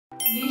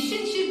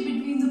Relationship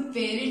between the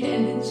parent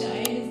and the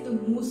child is the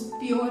most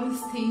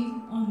purest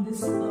thing on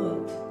this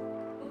earth.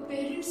 A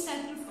parent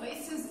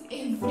sacrifices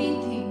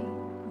everything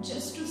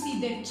just to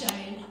see their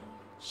child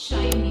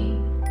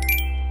shining.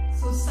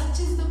 So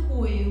such is the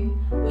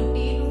poem A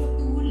Tale of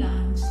Two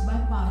Lamps by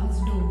Paras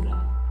Dogra.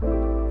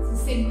 So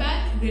sit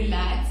back,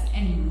 relax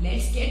and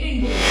let's get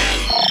into it.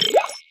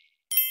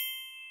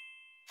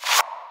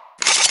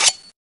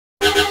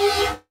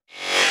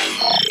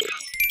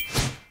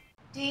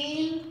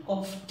 Tale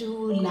of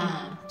Two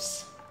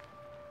Lamps.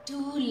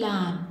 Two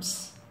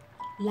lamps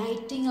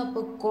lighting up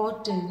a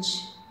cottage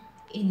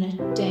in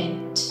a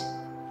tent.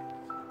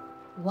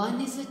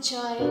 One is a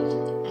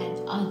child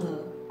and other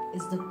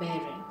is the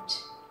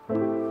parent.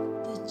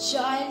 The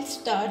child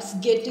starts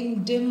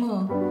getting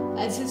dimmer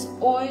as his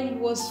oil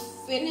was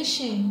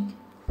finishing.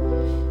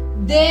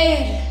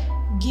 There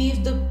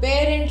gave the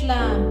parent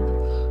lamp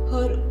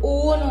her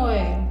own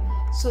oil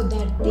so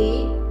that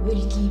they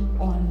will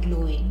keep on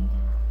glowing.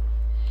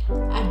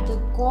 At the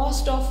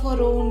cost of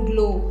her own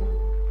glow,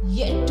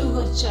 yet to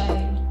her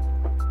child,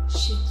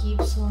 she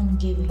keeps on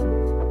giving.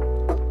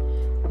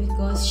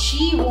 Because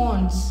she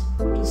wants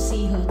to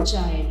see her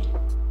child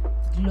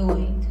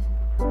glowing.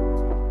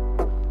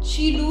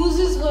 She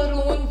loses her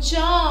own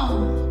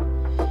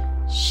charm.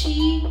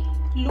 She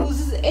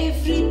loses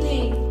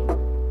everything.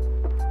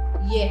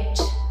 Yet,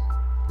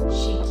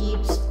 she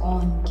keeps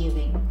on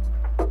giving.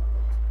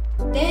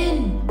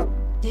 Then,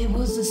 there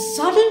was a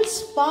sudden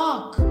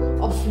spark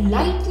of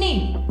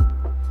lightning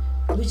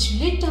which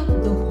lit up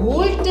the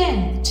whole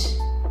tent,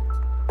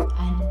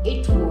 and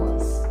it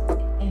was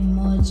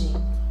emerging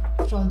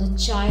from the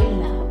child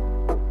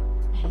lamp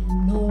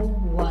and no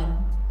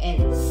one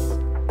else.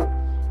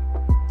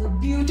 The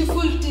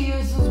beautiful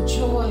tears of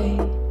joy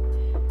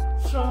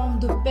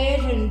from the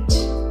parent,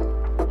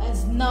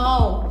 as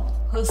now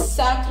her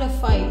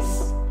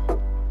sacrifice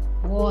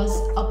was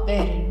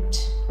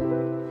apparent.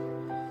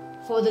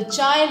 For the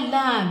child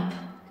lamp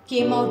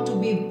came out to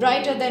be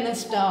brighter than a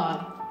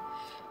star,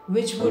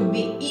 which would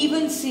be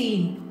even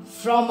seen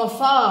from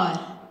afar.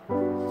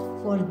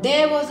 For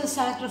there was a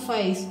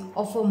sacrifice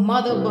of a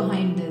mother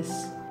behind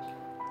this.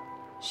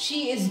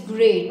 She is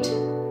great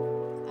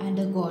and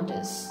a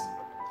goddess.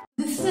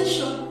 This is a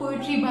short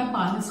poetry by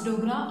Paras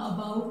Dogra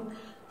about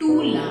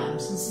two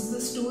lamps. This is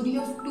the story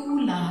of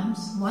two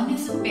lamps. One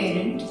is a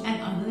parent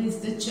and other is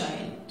the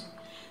child.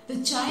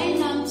 The child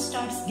lamp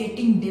starts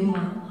getting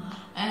dimmer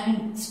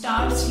and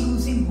starts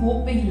losing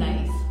hope in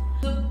life.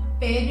 The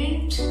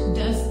parent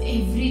does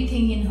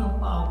everything in her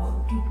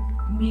power to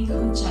make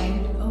her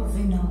child a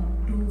winner,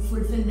 to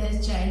fulfill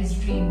their child's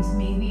dreams.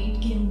 Maybe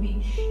it can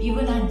be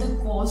even at the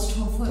cost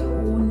of her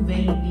own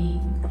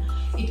well-being.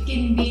 It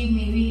can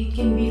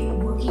be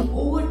working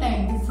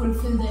overtime to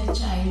fulfill their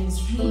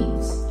child's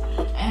dreams.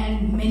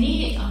 And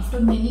after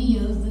many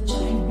years, the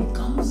child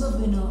becomes a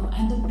winner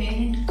and the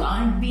parent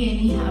can't be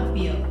any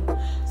happier.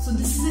 So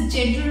this is a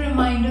gentle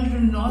reminder to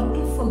not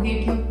to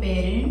forget your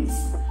parents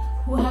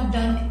who have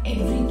done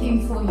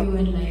everything for you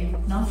in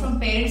life. Now from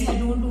parents, I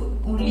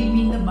don't only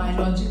mean the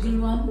biological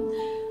one,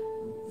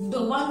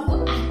 the one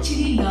who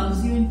actually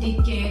loves you and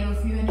take care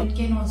of you, and it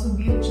can also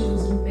be your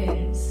chosen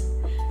parents.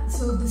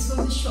 So this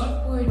was a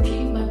short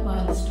poetry by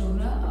Paras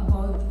Dogra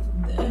about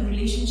the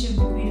relationship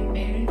between a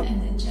parent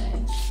and the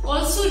child.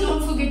 Also,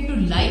 don't forget to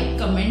like,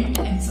 comment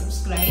and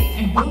subscribe,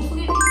 and don't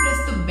forget to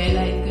press the bell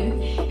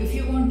icon if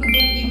you want to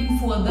get even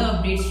further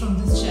updates from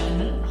this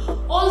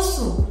channel.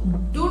 Also,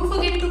 don't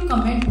forget to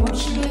comment what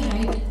should I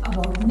write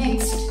about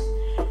next,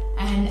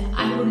 and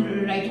I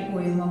will write a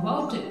poem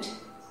about it.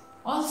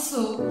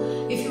 Also,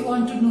 if you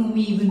want to know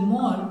me even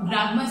more,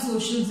 grab my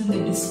socials in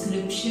the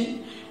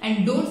description,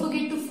 and don't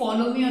forget to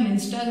follow me on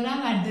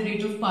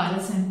Instagram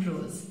 @Paras and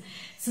Prose.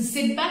 So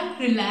sit back,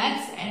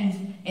 relax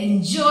and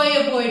enjoy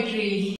your poetry.